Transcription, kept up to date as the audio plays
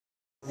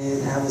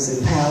And I was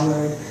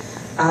empowered.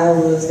 I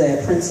was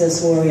that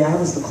princess warrior. I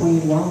was the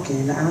queen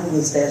walking. I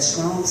was that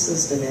strong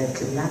sister that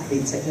could not be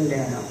taken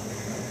down.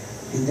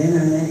 And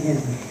then I met him.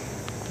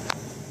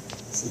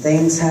 Some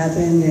things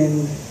happened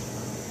and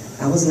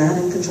I was not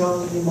in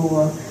control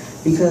anymore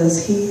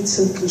because he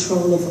took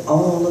control of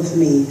all of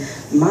me.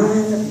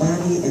 Mind,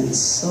 body, and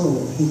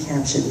soul, he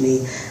captured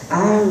me.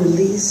 I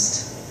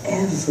released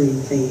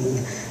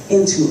everything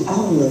into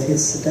all of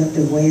his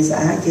seductive ways.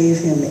 I gave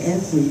him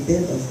every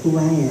bit of who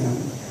I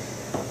am.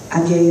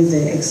 I gave the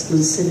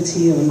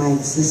exclusivity of my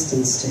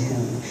existence to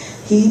him.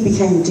 He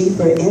became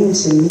deeper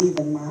into me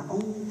than my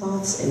own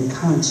thoughts and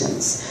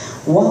conscience.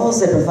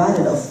 Walls that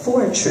provided a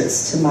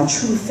fortress to my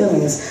true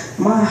feelings,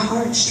 my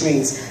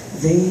heartstrings,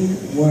 they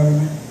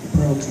were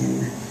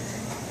broken.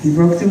 He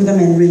broke through them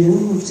and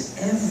removed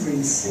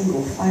every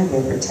single fiber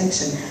of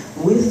protection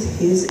with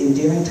his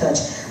endearing touch.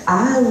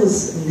 I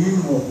was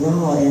now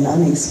raw and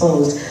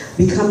unexposed,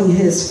 becoming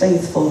his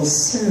faithful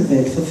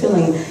servant,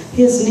 fulfilling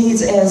his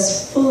needs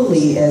as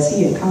fully as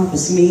he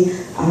encompassed me.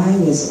 I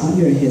was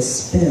under his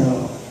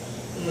spell.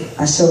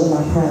 I showed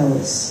my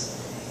prowess,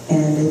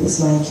 and it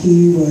was like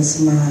he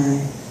was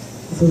my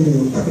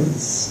voodoo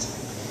priest.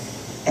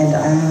 And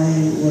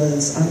I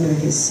was under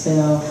his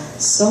spell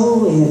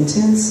so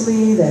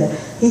intensely that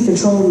he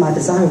controlled my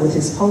desire with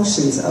his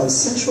potions of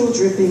sensual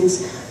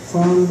drippings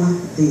from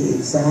the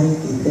exotic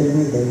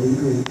epitome that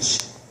we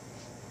reached.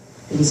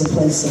 It was a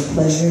place of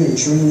pleasure and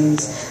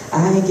dreams.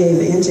 I gave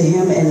in to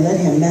him and let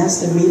him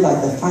master me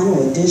like the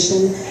final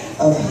edition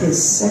of his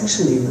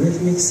sexually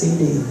rhythmic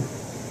CD.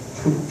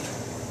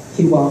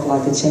 He walked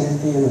like a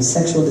champion of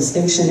sexual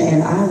distinction,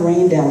 and I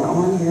rained down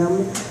on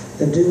him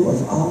the dew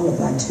of all of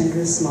my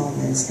tenderest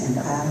moments, and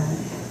I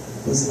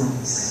was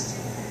lost.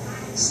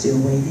 Still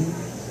waiting,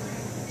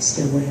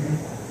 still waiting.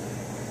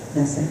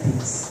 That's that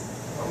piece.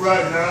 All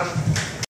right now.